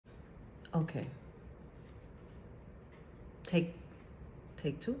Okay. Take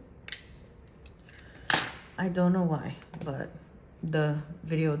two. I don't know why, but the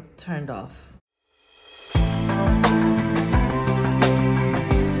video turned off.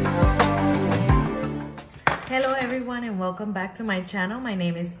 Hello everyone and welcome back to my channel. My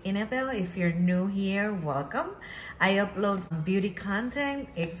name is Annabelle. If you're new here, welcome. I upload beauty content,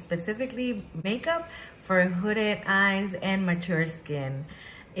 specifically makeup for hooded eyes and mature skin.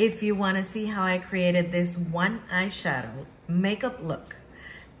 If you want to see how I created this one eyeshadow makeup look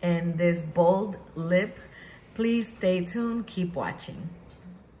and this bold lip, please stay tuned, keep watching.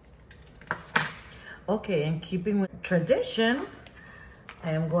 Okay, and keeping with tradition,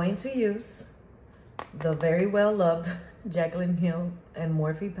 I am going to use the very well-loved JaclynHill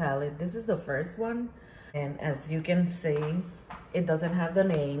Morphe palette. This is the first one, and as you can see, it doesn't have the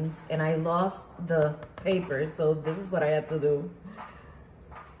names, and I lost the paper, so this is what I had to do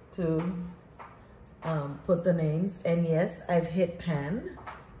to put the names. And yes, I've hit pan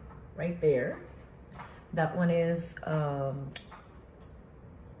right there. That one is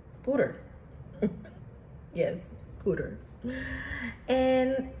Pooter. Yes, Pooter.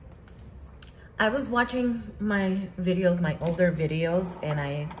 And I was watching my videos, my older videos, and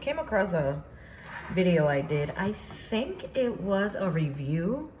I came across a video I did. I think it was a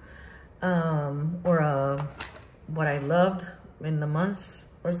review or a what I loved in the month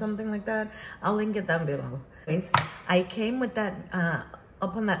or something like that. I'll link it down below. I came with that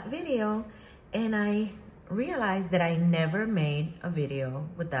up on that video, and I realized that I never made a video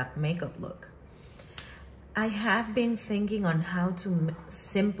with that makeup look. I have been thinking on how to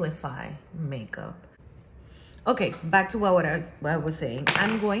simplify makeup. Okay, back to what I was saying.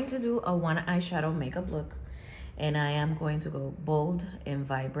 I'm going to do a one eyeshadow makeup look, and I am going to go bold and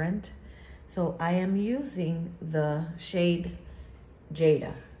vibrant. So I am using the shade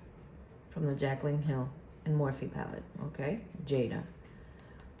Jada from the JaclynHill Morphe palette, okay? Jada.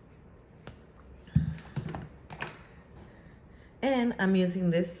 And I'm using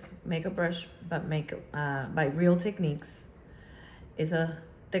this makeup brush by Real Techniques. It's a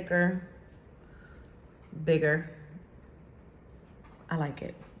thicker, bigger. I like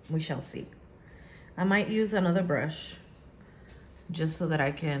it. We shall see. I might use another brush just so that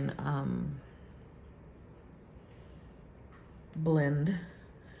I can blend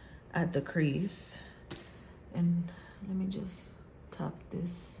at the crease. And let me just top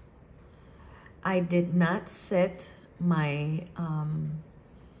this. I did not set my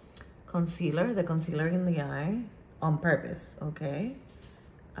concealer, the concealer in the eye, on purpose, okay?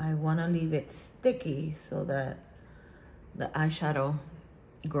 I want to leave it sticky so that the eyeshadow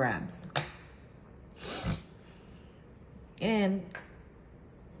grabs. And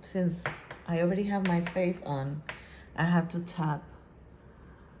since I already have my face on, I have to tap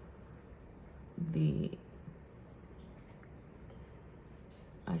the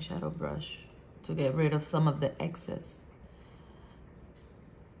eyeshadow brush to get rid of some of the excess.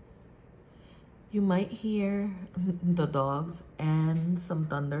 You might hear the dogs and some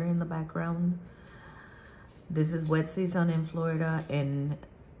thunder in the background. This is wet season in Florida, and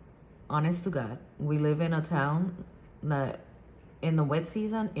honest to God, we live in a town that in the wet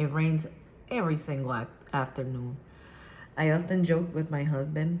season, it rains every single afternoon. I often joke with my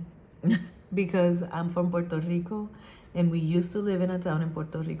husband because I'm from Puerto Rico, and we used to live in a town in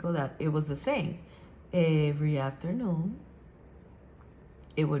Puerto Rico that it was the same. Every afternoon,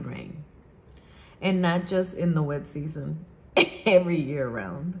 it would rain. And not just in the wet season, every year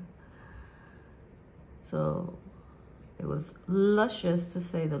round. So it was luscious, to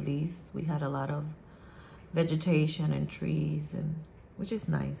say the least. We had a lot of vegetation and trees, and which is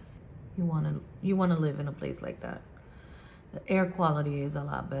nice. You wanna live in a place like that. The air quality is a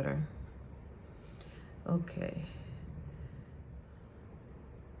lot better. Okay.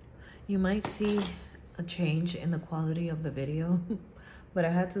 You might see a change in the quality of the video. But I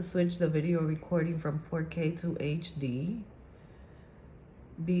had to switch the video recording from 4K to HD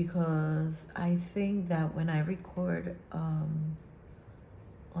because I think that when I record on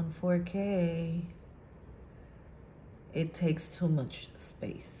 4K, it takes too much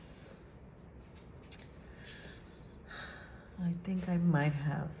space. I think I might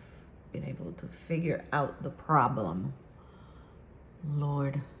have been able to figure out the problem.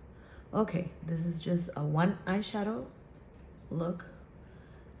 Lord. Okay, this is just a one eyeshadow look.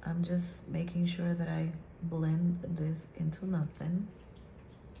 I'm just making sure that I blend this into nothing.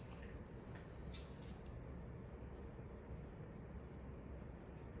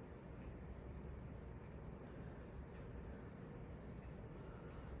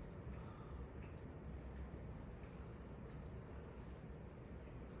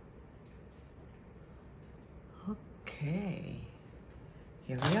 Okay,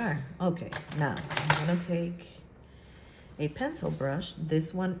 here we are. Okay, now I'm gonna take a pencil brush.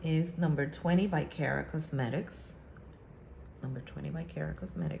 This one is number 20 by Cara Cosmetics. Number 20 by Cara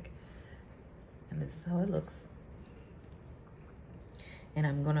Cosmetic. And this is how it looks. And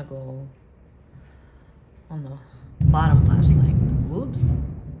I'm gonna go on the bottom lash line. Whoops.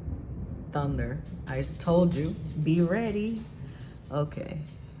 Thunder. I told you, be ready. Okay,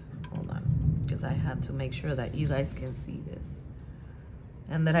 hold on, because I have to make sure that you guys can see this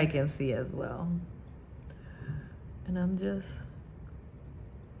and that I can see as well. And I'm just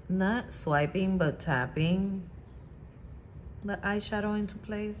not swiping but tapping the eyeshadow into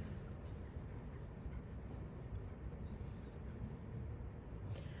place.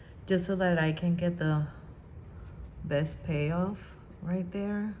 Just so that I can get the best payoff right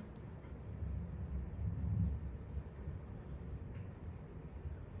there.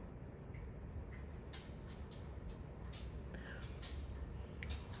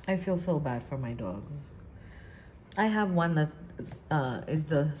 I feel so bad for my dogs. I have one that is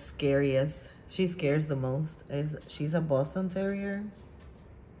the scariest. She scares the most. She's a Boston Terrier.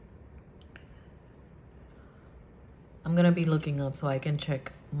 I'm gonna be looking up so I can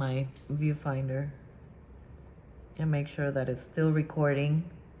check my viewfinder and make sure that it's still recording.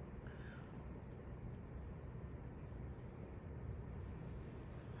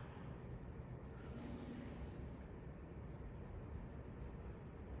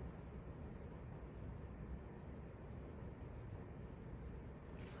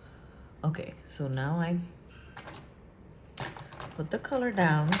 Okay, so now I put the color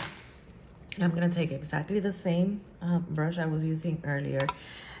down. And I'm gonna take exactly the same brush I was using earlier.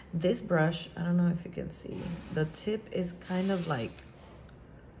 This brush, I don't know if you can see, the tip is kind of like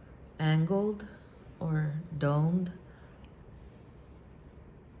angled or domed.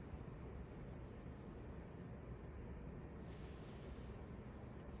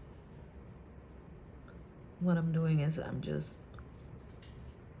 What I'm doing is I'm just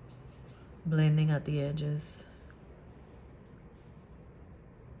blending at the edges.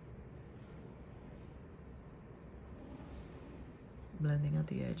 Blending at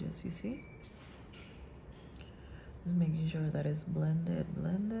the edges, you see? Just making sure that it's blended,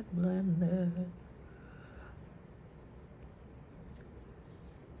 blended, blended.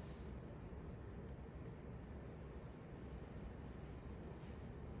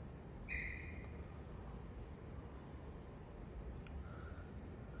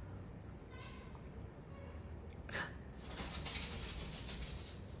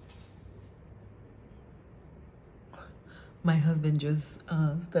 My husband just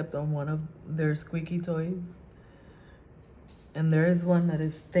stepped on one of their squeaky toys. And there is one that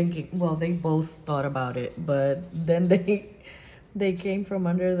is thinking, well, they both thought about it, but then they came from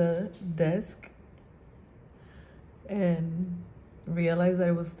under the desk and realized that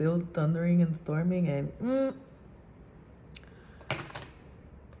it was still thundering and storming and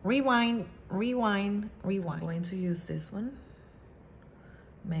rewind. I'm going to use this one.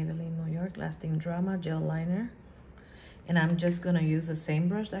 Maybelline New York Lasting Drama Gel Liner. And I'm just gonna use the same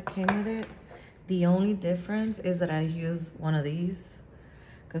brush that came with it. The only difference is that I use one of these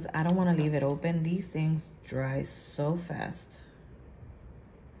because I don't want to leave it open. These things dry so fast.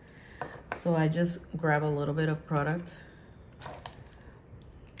 So I just grab a little bit of product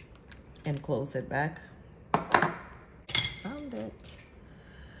and close it back. Found it.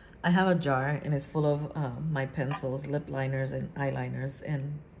 I have a jar and it's full of my pencils, lip liners, and eyeliners.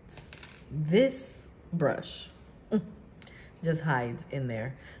 And this brush just hides in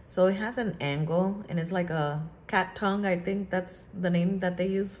there. So it has an angle and it's like a cat tongue. I think that's the name that they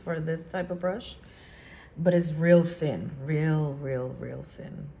use for this type of brush. But it's real thin, real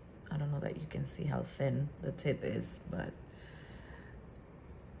thin. I don't know that you can see how thin the tip is, but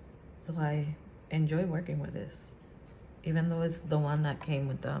so I enjoy working with this, even though it's the one that came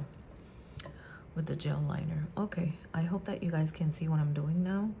with the gel liner. Okay, I hope that you guys can see what I'm doing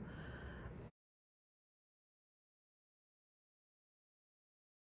now.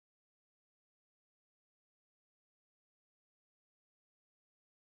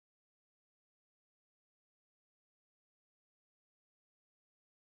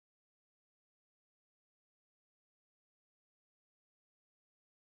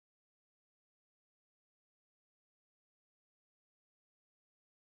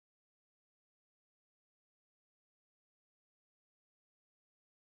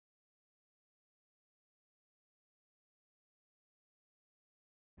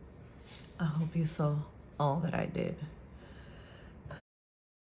 I hope you saw all that I did.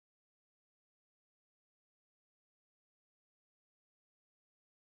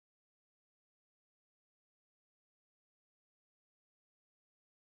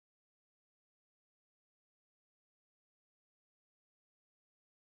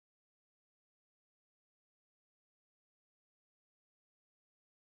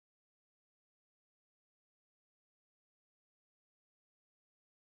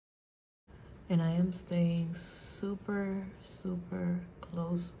 And I am staying super, super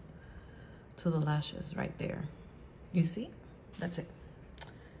close to the lashes right there. You see? That's it.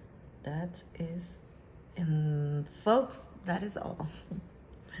 That is, and folks, that is all.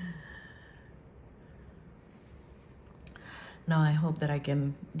 Now I hope that I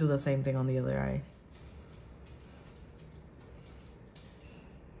can do the same thing on the other eye.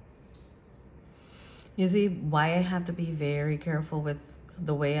 You see why I have to be very careful with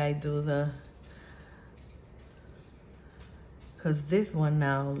the way I do the, because this one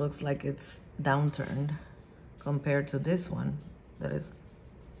now looks like it's downturned compared to this one that is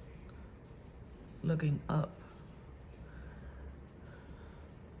looking up.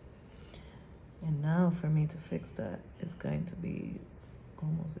 And now for me to fix that is going to be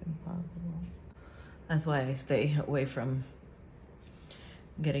almost impossible. That's why I stay away from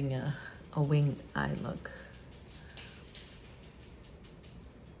getting a winged eye look.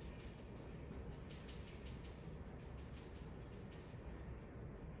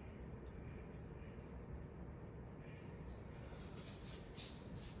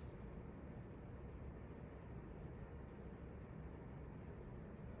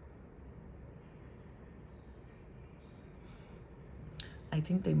 I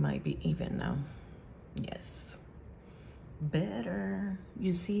think they might be even now. Yes. Better.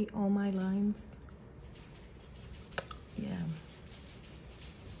 You see all my lines? Yeah.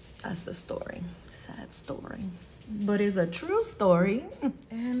 That's the story. Sad story. But it's a true story.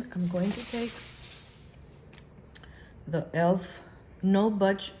 And I'm going to take the e.l.f. No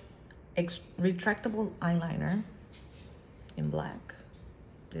Budge retractable eyeliner in black.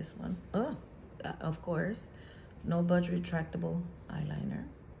 This one. Oh, of course. No Budge retractable eyeliner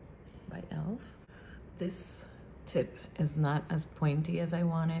by e.l.f. This tip is not as pointy as I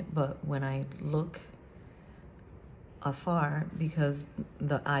want it, but when I look afar, because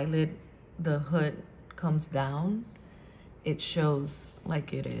the eyelid, the hood comes down, it shows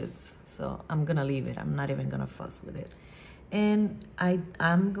like it is. So I'm gonna leave it. I'm not even gonna fuss with it. And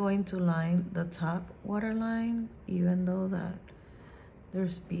I'm going to line the top waterline, even though that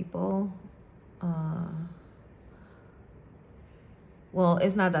there's people, well,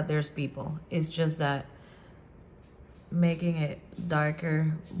 it's not that there's people, it's just that making it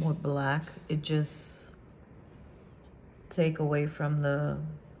darker, more black, it just take away from the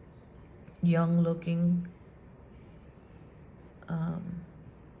young looking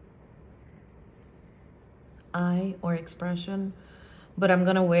eye or expression. But I'm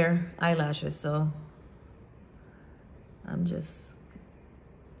gonna wear eyelashes, so I'm just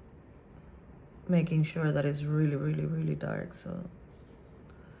making sure that it's really, really, really dark, so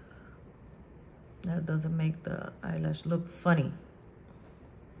that doesn't make the eyelash look funny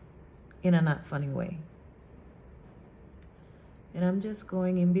in a not funny way. And I'm just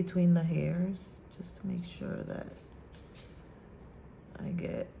going in between the hairs just to make sure that I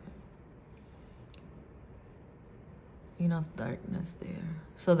get enough darkness there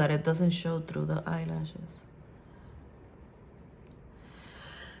so that it doesn't show through the eyelashes.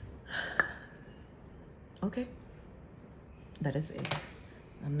 Okay, that is it.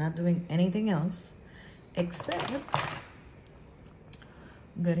 I'm not doing anything else except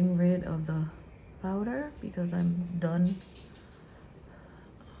getting rid of the powder because I'm done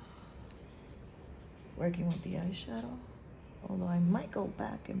working with the eyeshadow. Although I might go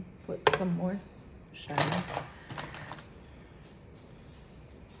back and put some more shadow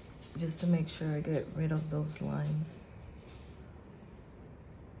just to make sure I get rid of those lines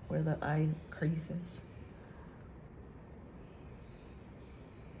where the eye creases.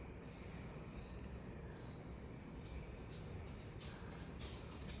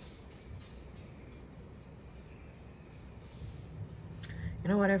 You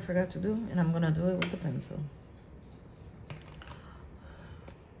know what I forgot to do? And I'm gonna do it with the pencil.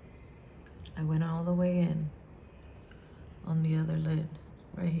 I went all the way in on the other lid,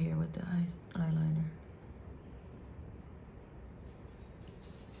 right here with the eyeliner.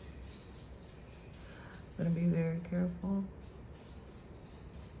 Gonna be very careful.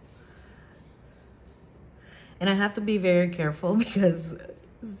 And I have to be very careful because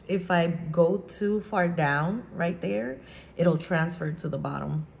if I go too far down right there, it'll transfer to the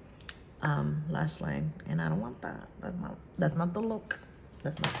bottom lash line, and I don't want that. That's not the look.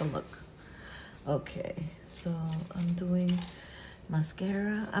 That's not the look. Okay, so I'm doing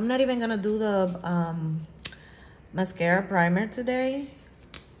mascara. I'm not even gonna do the mascara primer today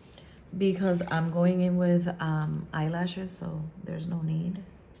because I'm going in with eyelashes, so there's no need.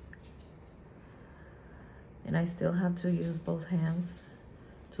 And I still have to use both hands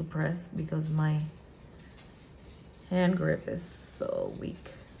to press because my hand grip is so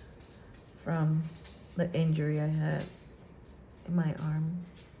weak from the injury I had in my arm.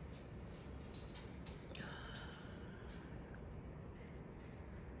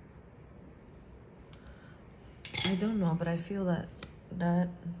 I don't know, but I feel that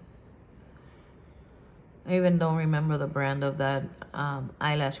I even don't remember the brand of that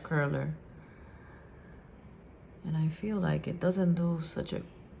eyelash curler. And I feel like it doesn't do such a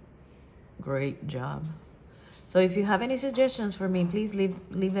great job. So if you have any suggestions for me, please leave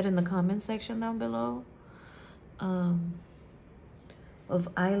it in the comment section down below. Of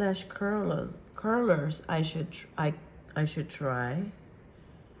eyelash curlers I should try.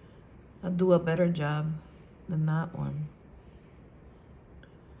 I'll do a better job than that one.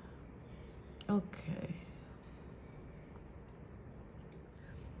 Okay.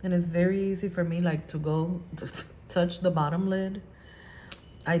 And it's very easy for me like to go to touch the bottom lid.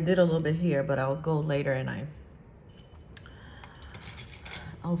 I did a little bit here, but I'll go later and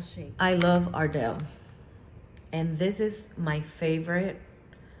I'll shake. I love Ardell. And this is my favorite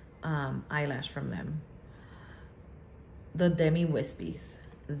eyelash from them. The Demi Wispies.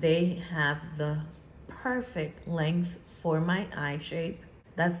 They have the perfect length for my eye shape.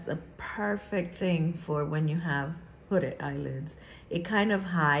 That's the perfect thing for when you have hooded eyelids. It kind of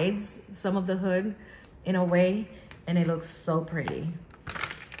hides some of the hood in a way, and it looks so pretty.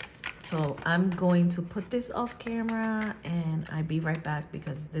 So I'm going to put this off camera and I'll be right back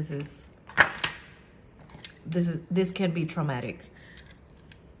because this can be traumatic.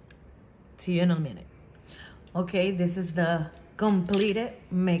 See you in a minute. Okay, this is the completed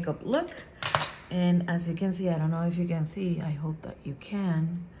makeup look. And as you can see, I don't know if you can see, I hope that you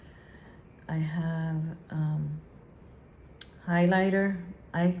can. I have highlighter.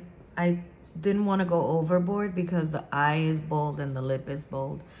 I didn't want to go overboard because the eye is bold and the lip is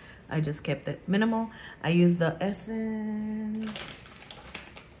bold. I just kept it minimal. I use the Essence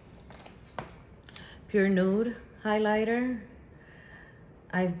Pure Nude highlighter.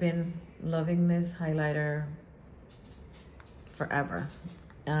 I've been loving this highlighter forever.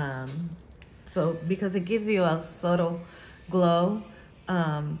 So because it gives you a subtle glow,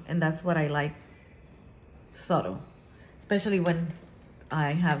 and that's what I like, subtle, especially when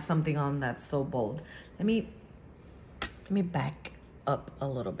I have something on that's so bold. Let me back up a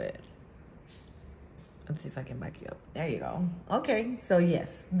little bit. Let's see if I can back you up. There you go. Okay, so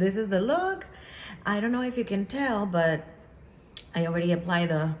yes, this is the look. I don't know if you can tell, but I already applied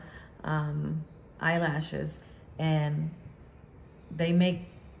the eyelashes, and they make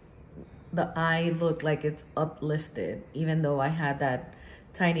the eye look like it's uplifted, even though I had that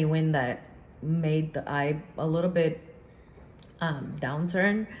tiny wind that made the eye a little bit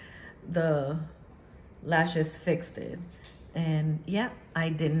downturn. The lashes fixed it. And yeah, I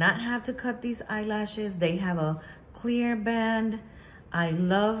did not have to cut these eyelashes. They have a clear band. I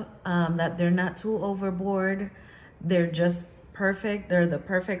love that they're not too overboard. They're just perfect. They're the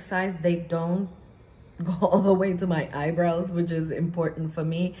perfect size. They don't go all the way to my eyebrows, which is important for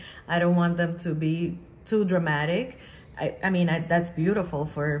me. I don't want them to be too dramatic. I mean, that's beautiful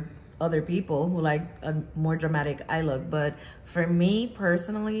for other people who like a more dramatic eye look, but for me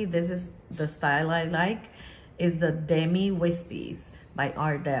personally, this is the style I like, is the Demi Wispies by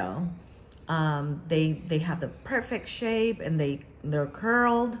Ardell. They have the perfect shape, and they're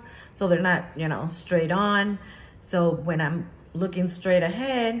curled, so they're not, you know, straight on. So when I'm looking straight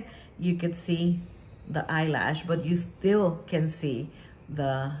ahead, you could see the eyelash, but you still can see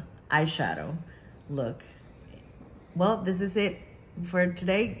the eyeshadow look. Well, this is it for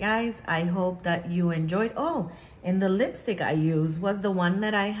today, guys. I hope that you enjoyed. Oh, and the lipstick I used was the one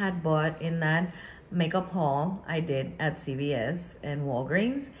that I had bought in that makeup haul I did at CVS and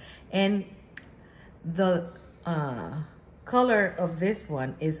Walgreens. And the color of this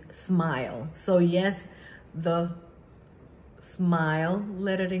one is Smile. So yes, the Smile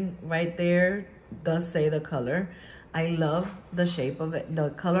lettering right there does say the color. I love the shape of it, the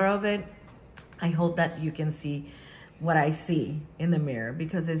color of it. I hope that you can see what I see in the mirror,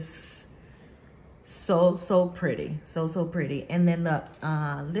 because it's so pretty, so pretty. And then the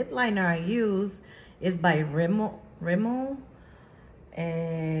lip liner I use is by Rimmel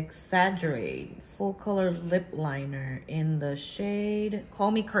Exaggerate full color lip liner in the shade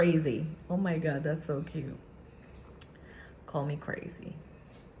Call Me Crazy. Oh my god, that's so cute. Call Me Crazy.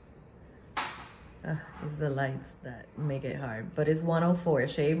 It's the lights that make it hard, but it's 104,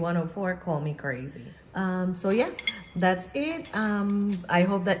 shade 104, Call Me Crazy. So yeah, that's it. I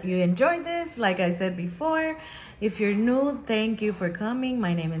hope that you enjoyed this. Like I said before, if you're new, thank you for coming.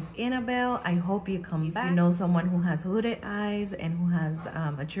 My name is Annabelle. I hope you come back. If you know someone who has hooded eyes and who has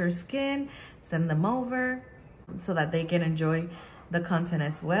mature skin, send them over so that they can enjoy the content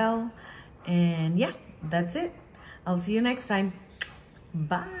as well. And yeah, that's it. I'll see you next time.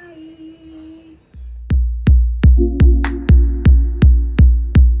 Bye.